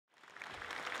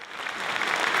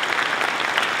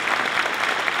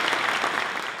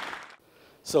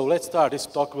So let's start. This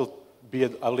talk will be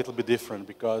a little bit different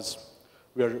because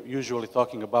we are usually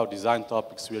talking about design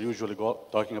topics. We are usually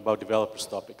talking about developers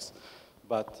topics.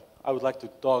 But I would like to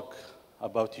talk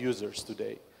about users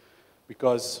today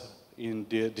because in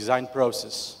the design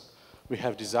process, we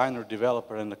have designer,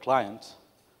 developer, and the client,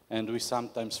 and we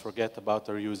sometimes forget about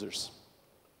our users.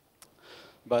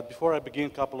 But before I begin, a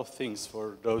couple of things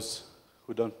for those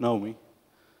who don't know me.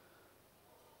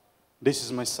 This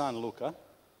is my son, Luca,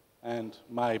 and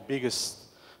my biggest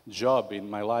job in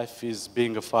my life is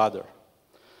being a father.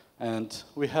 And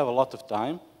we have a lot of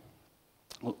time,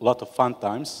 a lot of fun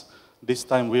times. This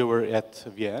time we were at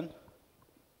Vienna.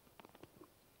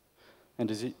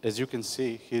 And as you can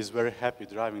see, he's very happy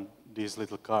driving these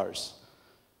little cars.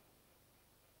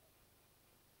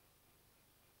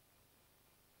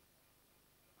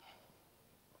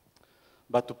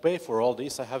 But to pay for all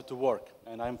this, I have to work.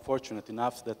 And I'm fortunate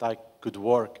enough that I could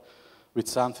work with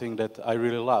something that I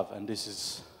really love, and this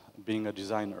is being a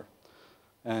designer.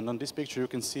 And on this picture, you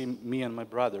can see me and my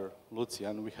brother,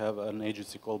 Lucian. We have an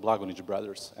agency called Blagonić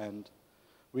Brothers, and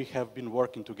we have been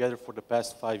working together for the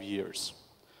past 5 years.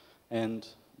 And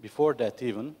before that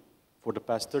even, for the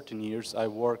past 13 years, I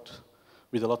worked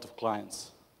with a lot of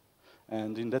clients.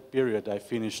 And in that period, I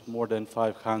finished more than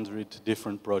 500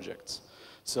 different projects.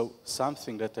 So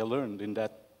something that I learned in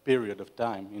that period of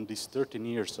time, in these 13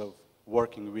 years of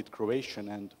working with Croatian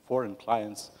and foreign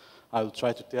clients, I will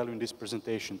try to tell you in this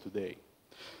presentation today.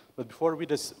 But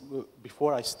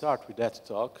before I start with that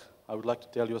talk, I would like to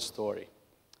tell you a story.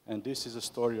 And this is a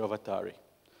story of Atari.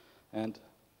 And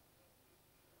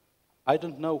I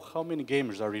don't know how many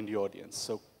gamers are in the audience,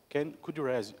 so could you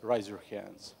raise your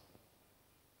hands?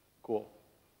 Cool.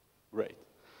 Great.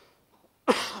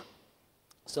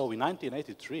 So in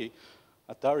 1983,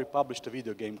 Atari published a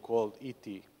video game called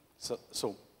E.T.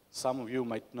 So some of you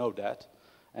might know that.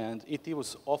 And E.T.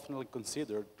 was often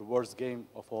considered the worst game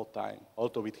of all time,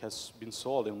 although it has been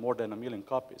sold in more than 1 million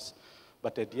copies.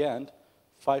 But at the end,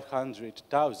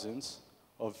 500,000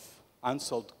 of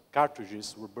unsold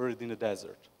cartridges were buried in the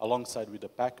desert, alongside with the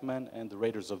Pac-Man and the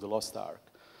Raiders of the Lost Ark.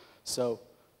 So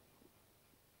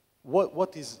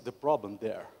what is the problem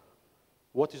there?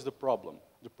 What is the problem?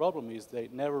 The problem is they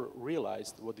never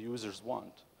realized what the users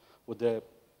want, what the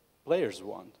players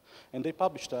want. And they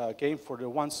published a game for the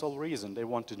one sole reason. They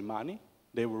wanted money,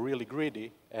 they were really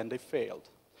greedy, and they failed.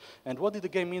 And what did the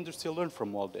game industry learn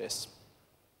from all this?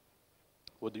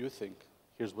 What do you think?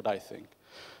 Here's what I think.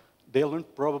 They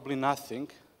learned probably nothing,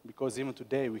 because even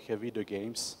today we have video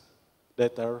games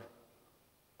that are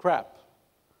crap,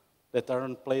 that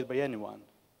aren't played by anyone.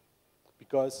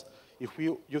 Because if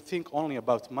you think only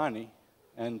about money,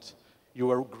 and you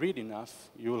are greedy enough,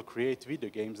 you will create video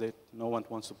games that no one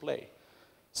wants to play.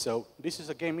 So this is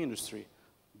a game industry,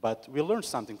 but we learned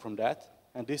something from that,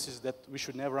 and this is that we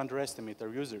should never underestimate our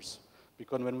users.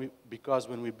 Because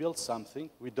when we build something,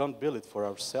 we don't build it for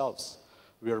ourselves.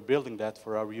 We are building that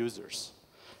for our users.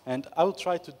 And I will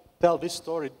try to tell this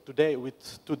story today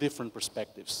with 2 different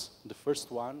perspectives. The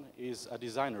first one is a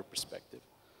designer perspective,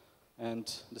 and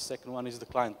the second one is the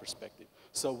client perspective.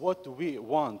 So what do we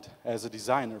want as a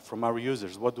designer from our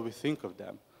users? What do we think of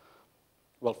them?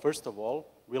 Well, first of all,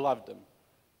 we love them.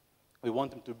 We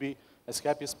want them to be as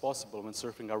happy as possible when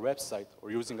surfing our website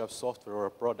or using our software or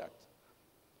a product.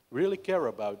 We really care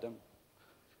about them.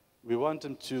 We want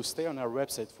them to stay on our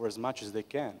website for as much as they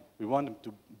can. We want them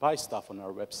to buy stuff on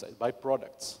our website, buy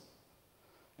products.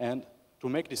 And to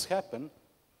make this happen,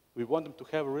 we want them to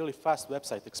have a really fast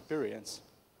website experience.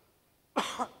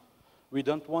 We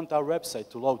don't want our website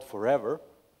to load forever.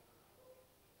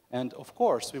 And of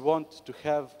course, we want to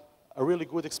have a really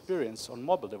good experience on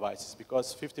mobile devices,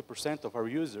 because 50% of our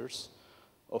users,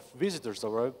 of visitors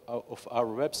of our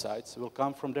websites, will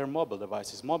come from their mobile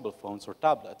devices, mobile phones or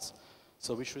tablets.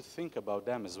 So we should think about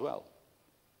them as well.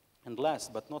 And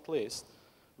last but not least,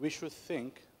 we should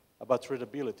think about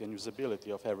readability and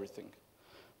usability of everything.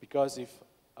 Because if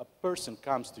a person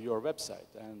comes to your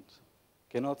website and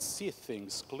cannot see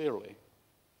things clearly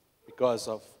because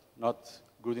of not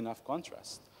good enough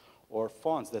contrast or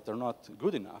fonts that are not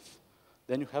good enough,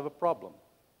 then you have a problem.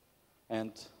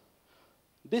 And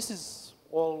this is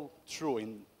all true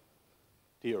in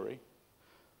theory,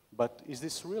 but is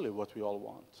this really what we all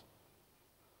want?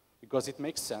 Because it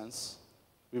makes sense.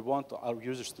 We want our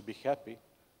users to be happy,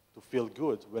 to feel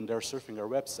good when they're surfing our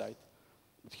website,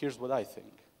 but here's what I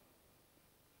think.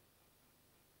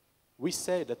 We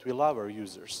say that we love our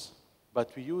users,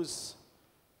 but we use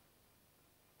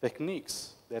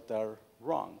techniques that are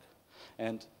wrong.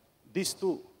 And these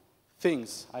 2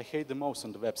 things I hate the most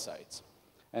on the websites.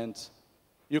 And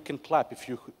you can clap if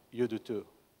you do too.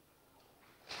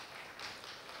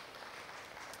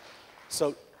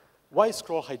 So why is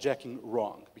scroll hijacking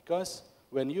wrong? Because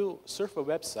when you surf a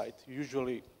website, you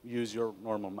usually use your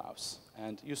normal mouse,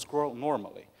 and you scroll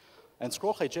normally. And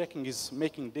scroll hijacking is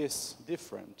making this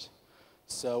different.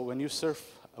 So when you surf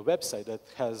a website that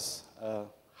has a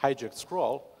hijacked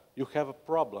scroll, you have a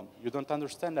problem. You don't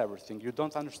understand everything. You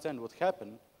don't understand what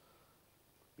happened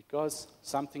because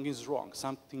something is wrong.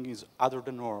 Something is other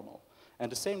than normal.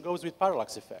 And the same goes with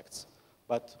parallax effects,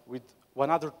 but with one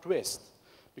other twist.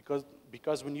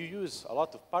 Because when you use a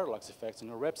lot of parallax effects in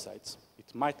your websites,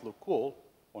 it might look cool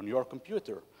on your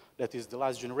computer. That is the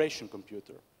last generation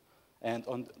computer. And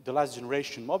on the last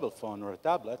generation mobile phone or a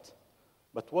tablet.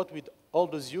 But what with all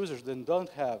those users that don't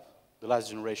have the last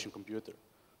generation computer?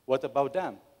 What about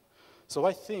them? So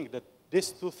I think that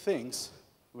these two things,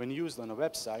 when used on a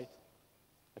website,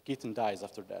 a kitten dies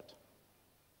after that.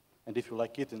 And if you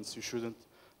like kittens, you shouldn't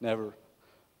never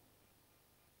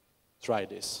try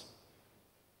this.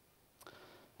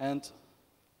 And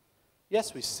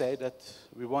yes, we say that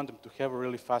we want them to have a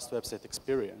really fast website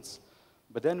experience,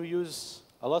 but then we use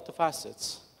a lot of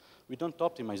assets. We don't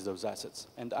optimize those assets.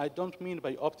 And I don't mean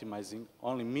by optimizing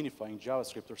only minifying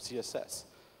JavaScript or CSS.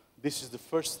 This is the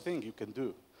first thing you can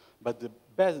do. But the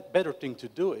better thing to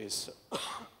do is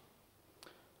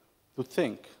to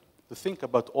think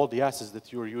about all the assets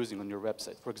that you're using on your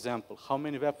website. For example, how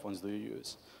many web fonts do you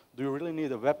use? Do you really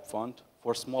need a web font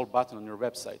for a small button on your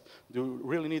website? Do you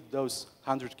really need those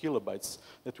 100 kilobytes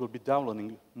that will be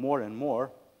downloading more and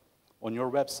more on your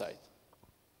website?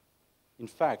 In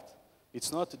fact,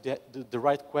 it's not the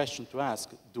right question to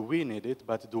ask, do we need it,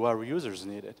 but do our users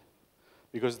need it?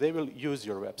 Because they will use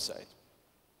your website.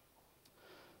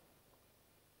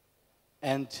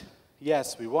 And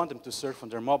yes, we want them to surf on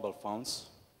their mobile phones.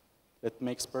 That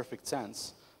makes perfect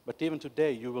sense. But even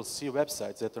today, you will see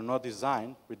websites that are not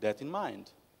designed with that in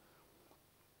mind.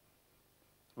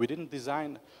 We didn't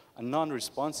design a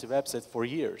non-responsive website for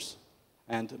years.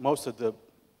 And most of the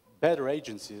better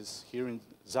agencies here in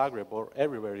Zagreb or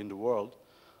everywhere in the world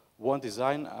won't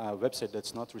design a website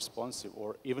that's not responsive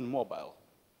or even mobile.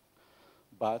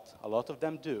 But a lot of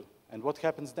them do. And what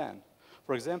happens then?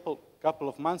 For example, a couple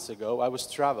of months ago, I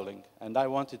was traveling, and I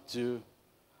wanted to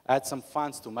add some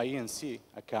funds to my ENC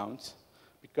account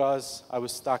because I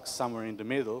was stuck somewhere in the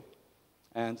middle,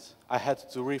 and I had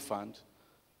to refund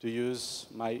to use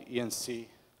my ENC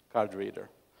card reader.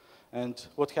 And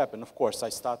what happened? Of course, I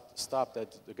stopped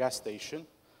at the gas station,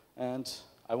 and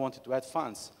I wanted to add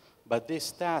funds. But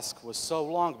this task was so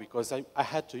long because I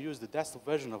had to use the desktop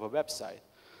version of a website.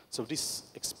 So this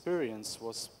experience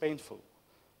was painful.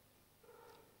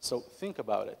 So think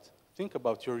about it. Think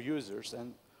about your users,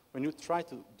 and when you try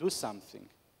to do something,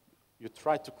 you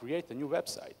try to create a new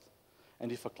website.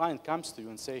 And if a client comes to you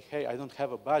and say, hey, I don't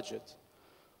have a budget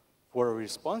for a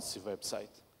responsive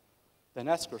website, then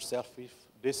ask yourself if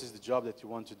this is the job that you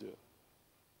want to do.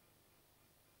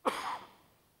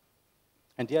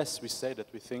 And yes, we say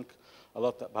that we think a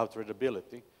lot about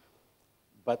readability,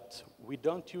 but we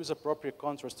don't use appropriate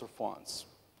contrast or fonts.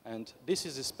 And this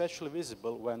is especially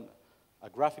visible when a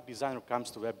graphic designer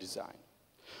comes to web design.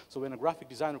 So when a graphic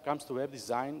designer comes to web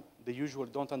design, they usually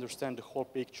don't understand the whole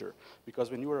picture,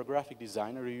 because when you are a graphic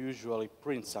designer, you usually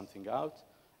print something out,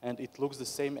 and it looks the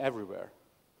same everywhere.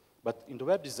 But in the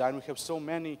web design, we have so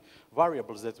many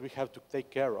variables that we have to take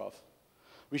care of.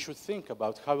 We should think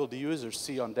about how will the user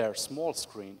see on their small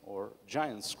screen or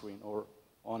giant screen or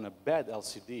on a bad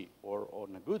LCD or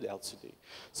on a good LCD.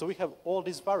 So we have all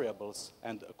these variables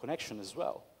and a connection as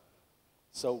well.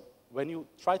 So when you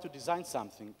try to design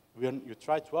something, when you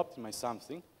try to optimize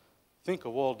something, think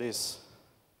of all these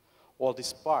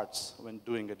parts when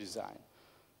doing a design.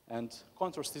 And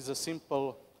contrast is a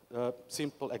simple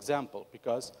example,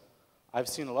 because I've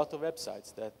seen a lot of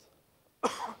websites that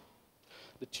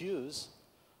use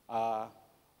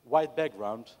white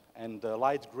background and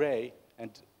light gray,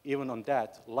 and even on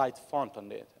that, light font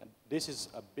on it. And this is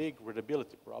a big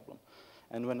readability problem.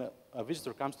 And when a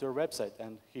visitor comes to your website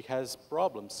and he has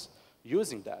problems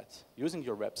using that, using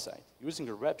your website, using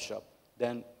your web shop,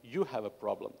 then you have a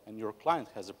problem and your client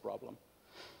has a problem.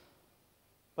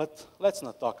 But let's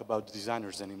not talk about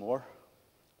designers anymore.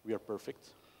 We are perfect.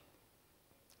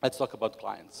 Let's talk about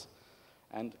clients.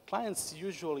 And clients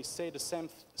usually say the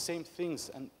same things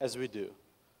as we do.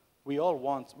 We are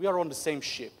on the same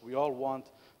ship. We all want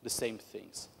the same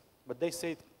things. But they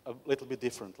say it a little bit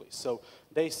differently. So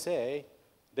they say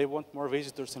they want more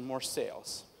visitors and more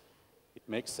sales. It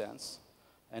makes sense.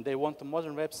 And they want a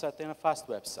modern website and a fast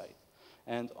website.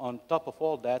 And on top of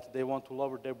all that, they want to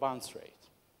lower their bounce rate.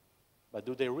 But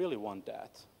do they really want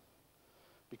that?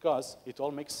 Because it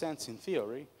all makes sense in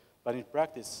theory, but in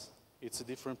practice, it's a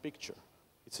different picture.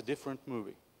 It's a different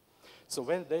movie. So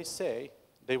when they say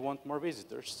they want more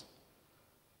visitors,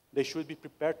 they should be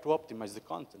prepared to optimize the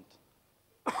content.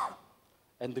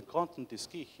 And the content is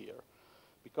key here,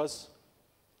 because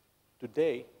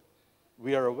today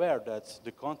we are aware that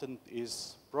the content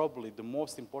is probably the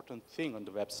most important thing on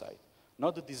the website.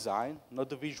 Not the design, not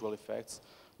the visual effects,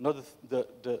 not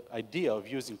the idea of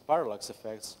using parallax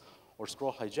effects or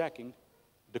scroll hijacking,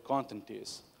 the content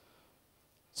is.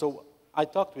 So I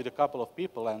talked with a couple of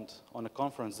people, and on a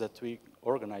conference that we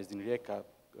organized in Rijeka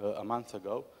a month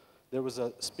ago, there was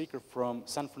a speaker from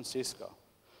San Francisco,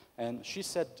 and she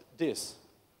said this: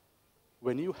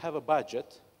 when you have a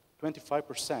budget,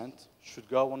 25% should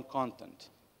go on content,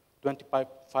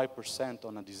 25%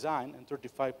 on a design, and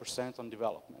 35% on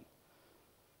development.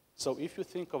 So if you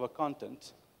think of a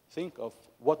content, think of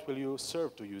what will you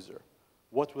serve to user?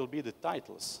 What will be the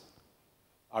titles?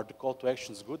 Are the call to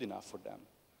actions good enough for them?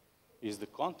 Is the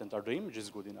content, are the images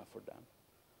good enough for them?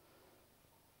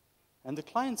 And the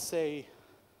clients say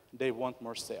they want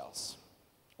more sales.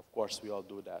 Of course, we all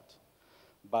do that.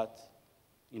 But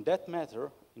in that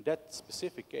matter, in that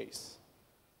specific case,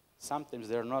 sometimes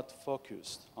they're not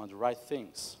focused on the right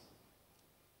things.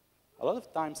 A lot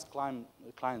of times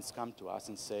clients come to us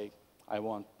and say, I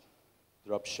want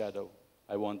drop shadow,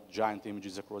 I want giant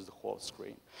images across the whole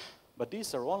screen. But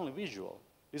these are only visual.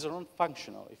 These are not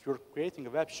functional. If you're creating a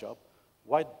web shop,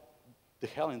 why the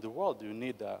hell in the world do you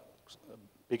need a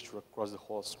picture across the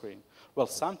whole screen? Well,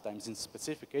 sometimes in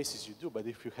specific cases you do, but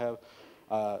if you have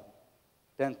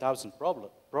 10,000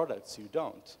 products, you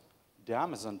don't. The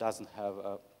Amazon doesn't have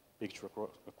a picture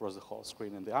across the whole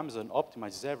screen, and the Amazon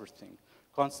optimizes everything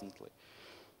constantly.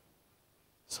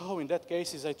 So in that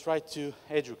cases, I try to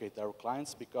educate our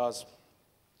clients because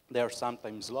they are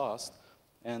sometimes lost,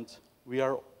 and we've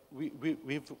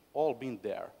all been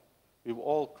there. We've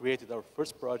all created our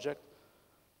first project.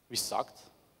 We sucked,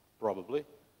 probably,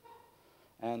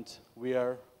 and we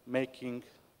are making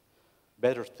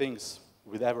better things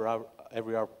with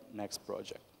every our next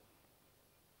project.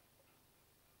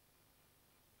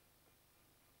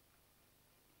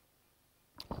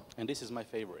 And this is my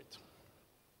favorite.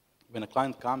 When a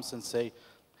client comes and say,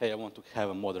 hey, I want to have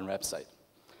a modern website.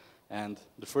 And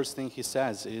the first thing he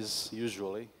says is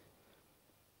usually,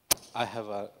 I have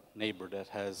a neighbor that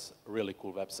has a really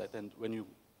cool website. And when you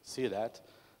see that,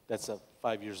 that's a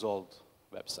 5-year-old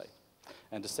website.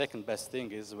 And the second best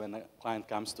thing is when a client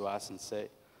comes to us and say,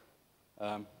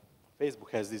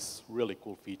 Facebook has this really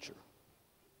cool feature.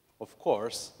 Of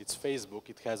course, it's Facebook.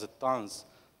 It has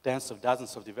tens of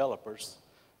dozens of developers.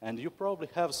 And you probably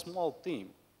have a small team.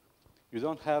 You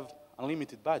don't have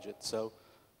unlimited budget, so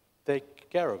take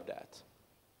care of that.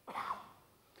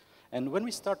 And when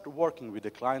we start working with the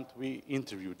client, we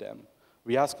interview them.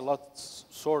 We ask a lot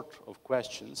sort of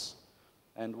questions.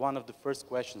 And one of the first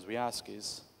questions we ask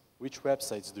is, which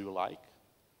websites do you like?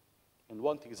 And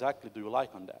what exactly do you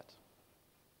like on that?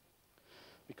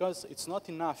 Because it's not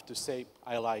enough to say,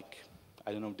 I like,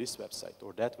 I don't know, this website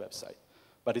or that website.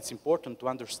 But it's important to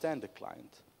understand the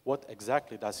client. What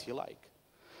exactly does he like?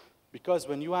 Because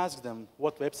when you ask them,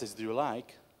 what websites do you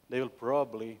like, they will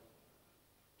probably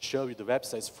show you the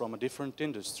websites from a different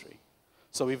industry.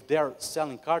 So if they're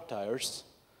selling car tires,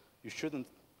 you shouldn't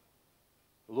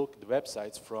look at the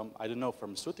websites from, I don't know,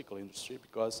 pharmaceutical industry,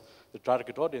 because the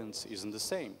target audience isn't the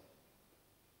same.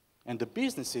 And the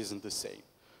business isn't the same.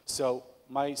 So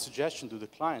my suggestion to the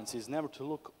clients is never to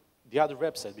look the other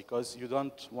website, because you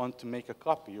don't want to make a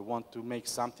copy. You want to make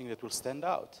something that will stand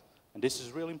out. And this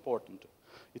is really important.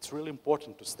 It's really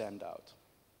important to stand out.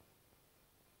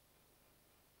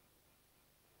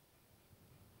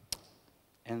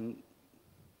 And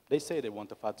they say they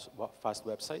want a fast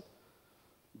website,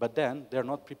 but then they're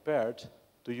not prepared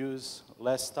to use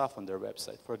less stuff on their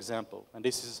website. For example, and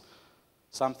this is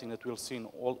something that we'll see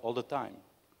all the time.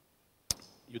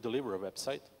 You deliver a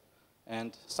website,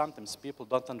 and sometimes people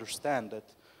don't understand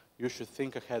that you should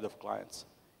think ahead of clients.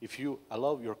 If you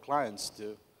allow your clients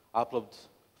to upload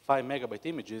 5 megabyte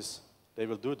images, they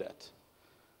will do that.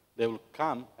 They will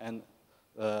come and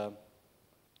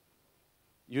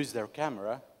use their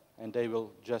camera, and they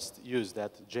will just use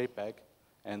that JPEG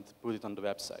and put it on the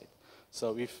website.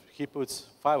 So if he puts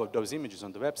 5 of those images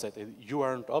on the website and you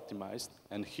aren't optimized,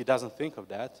 and he doesn't think of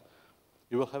that,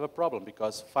 you will have a problem,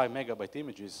 because 5 megabyte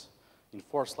images in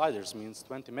 4 sliders means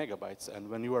 20 megabytes. And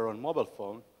when you are on mobile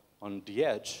phone, on the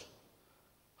edge,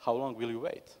 how long will you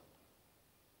wait?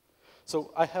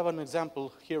 So I have an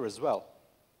example here as well.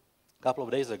 A couple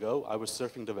of days ago, I was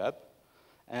surfing the web,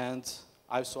 and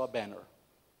I saw a banner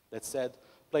that said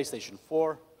PlayStation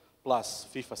 4 plus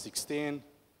FIFA 16,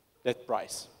 that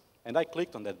price. And I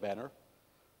clicked on that banner,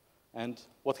 and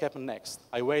what happened next?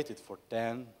 I waited for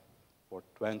 10, for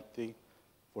 20,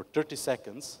 for 30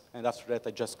 seconds, and after that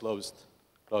I just closed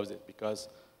it, because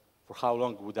for how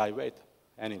long would I wait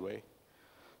anyway?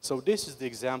 So this is the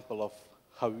example of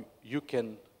how you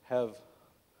can have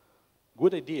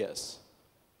good ideas,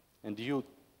 and you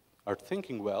are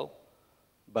thinking well,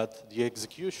 but the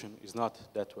execution is not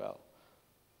that well.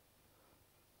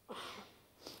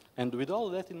 And with all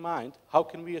that in mind, how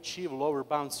can we achieve lower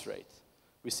bounce rate?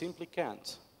 We simply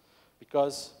can't,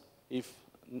 because if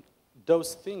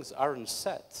those things aren't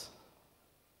set,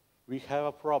 we have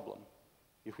a problem.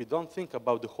 If we don't think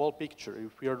about the whole picture,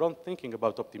 if we are not thinking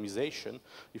about optimization,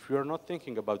 if we are not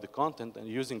thinking about the content and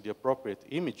using the appropriate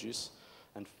images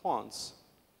and fonts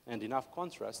and enough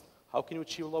contrast, how can you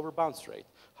achieve lower bounce rate?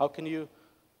 How can you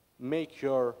make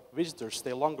your visitors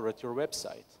stay longer at your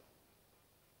website?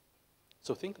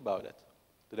 So think about it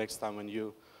the next time when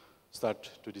you start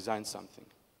to design something.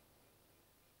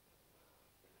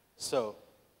 So,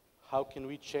 how can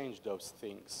we change those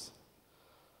things?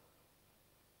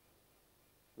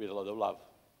 With a lot of love.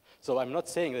 So I'm not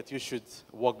saying that you should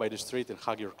walk by the street and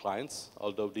hug your clients,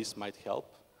 although this might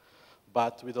help,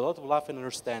 but with a lot of love and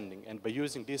understanding, and by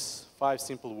using these 5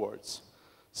 simple words.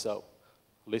 So,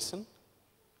 listen,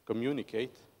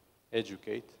 communicate,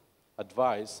 educate,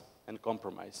 advise, and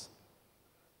compromise.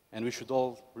 And we should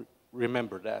all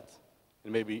remember that,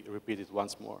 and maybe repeat it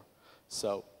once more.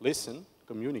 So, listen,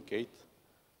 communicate,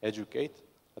 educate,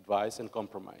 advise, and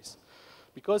compromise.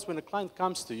 Because when a client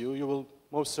comes to you, you will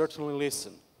most certainly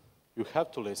listen. You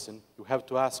have to listen. You have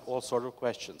to ask all sorts of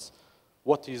questions.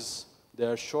 What is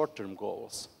their short-term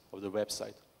goals of the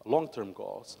website? Long-term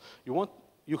goals?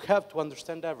 You have to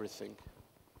understand everything.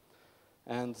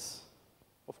 And,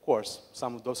 of course,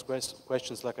 some of those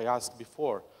questions, like I asked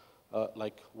before,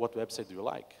 like what website do you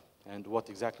like? And what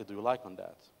exactly do you like on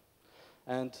that?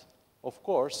 And, of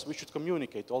course, we should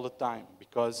communicate all the time,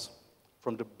 because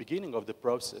from the beginning of the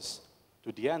process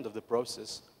to the end of the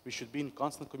process, we should be in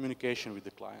constant communication with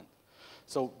the client.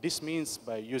 So this means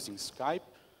by using Skype,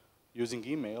 using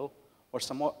email, or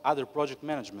some other project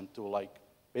management tool like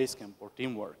Basecamp or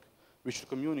Teamwork. We should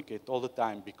communicate all the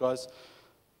time, because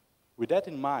with that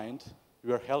in mind,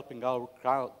 we are helping our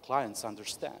clients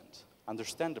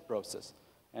understand the process.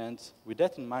 And with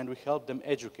that in mind, we help them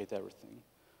educate everything.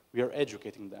 We are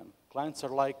educating them. Clients are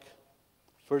like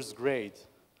first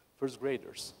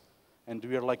graders, and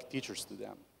we are like teachers to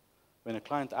them. When a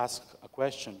client asks a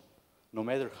question, no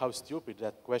matter how stupid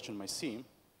that question might seem,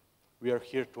 we are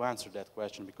here to answer that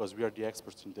question, because we are the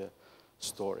experts in the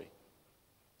story.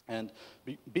 And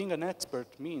being an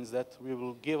expert means that we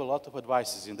will give a lot of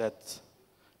advices in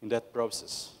that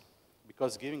process,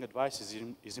 because giving advice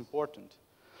is important.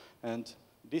 And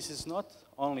this is not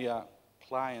only a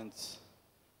client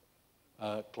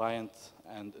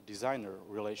and designer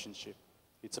relationship.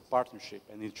 It's a partnership,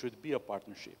 and it should be a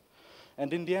partnership.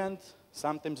 And in the end,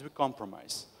 sometimes we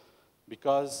compromise,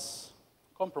 because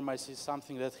compromise is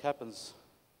something that happens,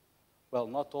 well,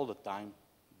 not all the time,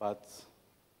 but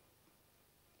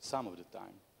some of the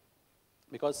time.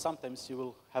 Because sometimes you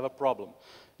will have a problem,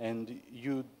 and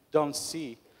you don't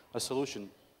see a solution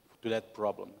to that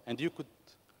problem, and you could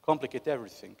complicate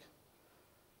everything.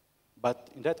 But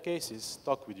in that case,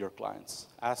 talk with your clients.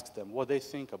 Ask them what they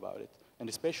think about it. And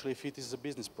especially if it is a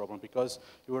business problem, because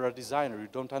you are a designer, you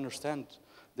don't understand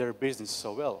their business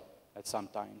so well at some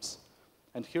times.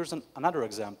 And here's another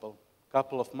example. A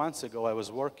couple of months ago, I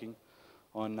was working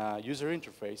on a user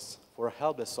interface for a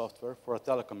help desk software for a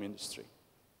telecom industry.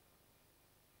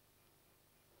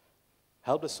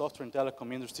 Help desk software in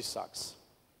telecom industry sucks.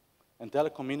 And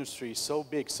telecom industry is so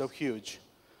big, so huge,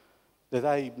 that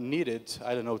I needed,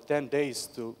 I don't know, 10 days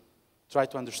to try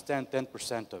to understand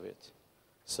 10% of it.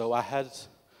 So I had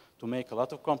to make a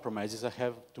lot of compromises. I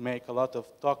have to make a lot of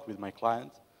talk with my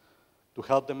client to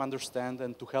help them understand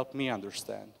and to help me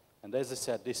understand. And as I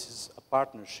said, this is a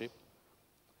partnership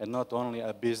and not only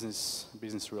a business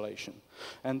relation.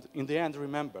 And in the end,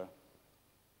 remember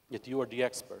that you are the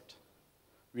expert.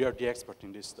 We are the expert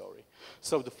in this story.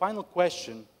 So the final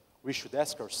question we should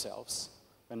ask ourselves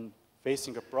when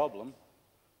facing a problem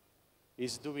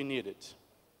is, do we need it?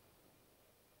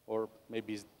 Or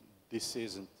maybe this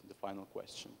isn't the final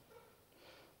question.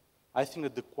 I think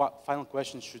that the final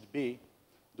question should be,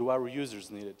 do our users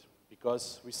need it?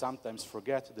 Because we sometimes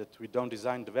forget that we don't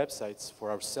design the websites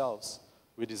for ourselves,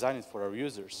 we design it for our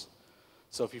users.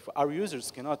 So if our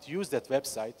users cannot use that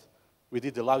website, we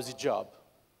did a lousy job.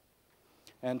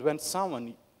 And when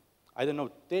someone, I don't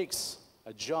know, takes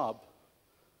a job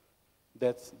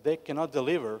that they cannot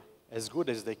deliver as good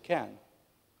as they can,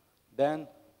 then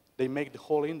they make the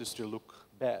whole industry look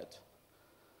bad.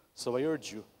 So I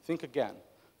urge you, think again.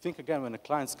 Think again when the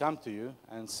clients come to you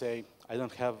and say, I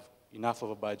don't have enough of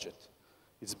a budget.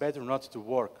 It's better not to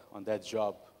work on that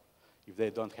job if they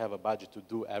don't have a budget to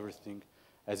do everything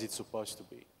as it's supposed to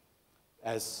be,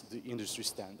 as the industry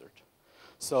standard.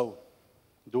 So,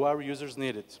 do our users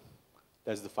need it?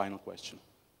 That's the final question.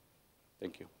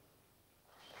 Thank you.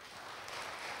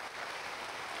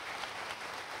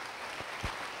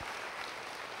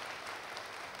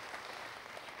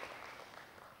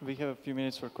 We have a few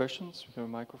minutes for questions. We have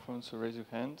a microphone, so raise your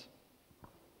hand.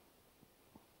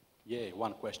 Yeah,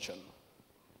 one question.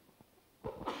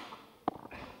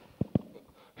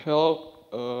 Hello.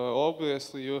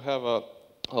 Obviously, you have a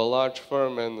large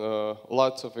firm and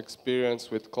lots of experience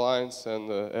with clients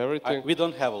and everything. We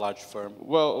don't have a large firm.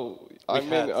 Well, I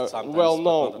mean,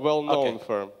 well-known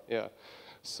firm. Yeah.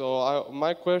 So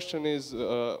my question is,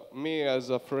 me as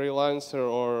a freelancer,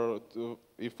 or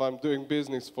if I'm doing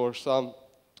business for some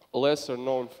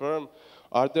lesser-known firm,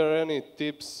 are there any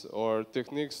tips or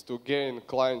techniques to gain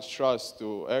clients' trust,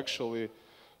 to actually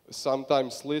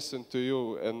sometimes listen to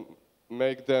you and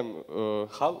make them...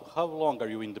 How long are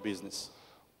you in the business?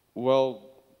 Well,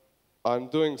 I'm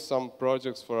doing some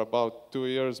projects for about 2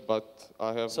 years, but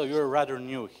I have... So you're rather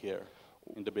new here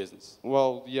in the business?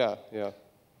 Well, yeah.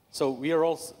 So we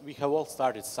have all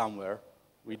started somewhere.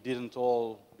 We didn't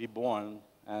all be born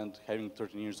and having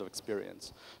 13 years of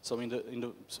experience. So in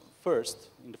the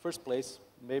first place,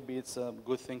 maybe it's a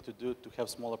good thing to do to have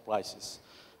smaller prices.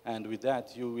 And with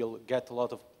that, you will get a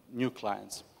lot of new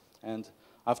clients. And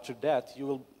after that, you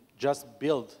will just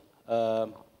build a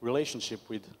relationship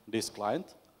with this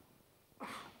client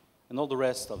and all the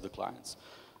rest of the clients.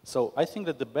 So I think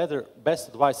that the best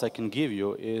advice I can give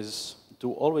you is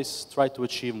to always try to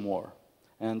achieve more.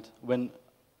 And when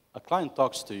a client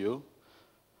talks to you,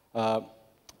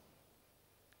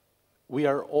 we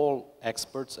are all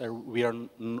experts, and we are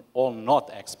all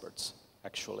not experts,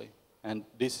 actually. And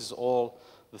this is all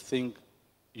the thing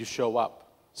you show up.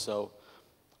 So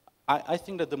I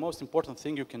think that the most important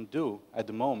thing you can do at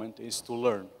the moment is to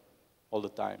learn all the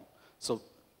time. So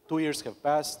 2 years have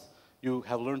passed, you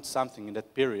have learned something in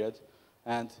that period,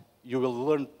 and you will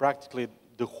learn practically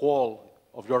the whole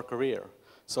of your career.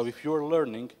 So if you're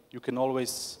learning, you can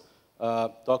always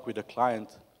talk with a client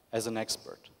as an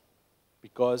expert.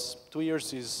 Because 2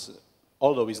 years is,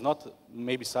 although it's not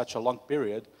maybe such a long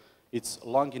period, it's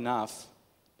long enough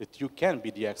that you can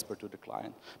be the expert to the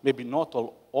client. Maybe not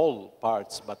all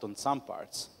parts, but on some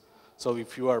parts. So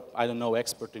if you are, I don't know,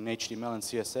 expert in HTML and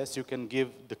CSS, you can give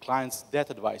the clients that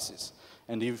advices.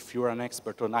 And if you're an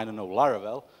expert on, I don't know,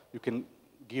 Laravel, you can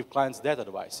give clients that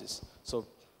advices. So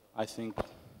I think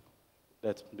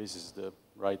that this is the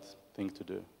right thing to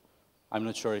do. I'm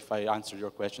not sure if I answered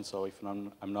your question, so if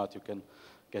I'm not, you can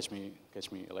catch me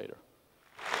later.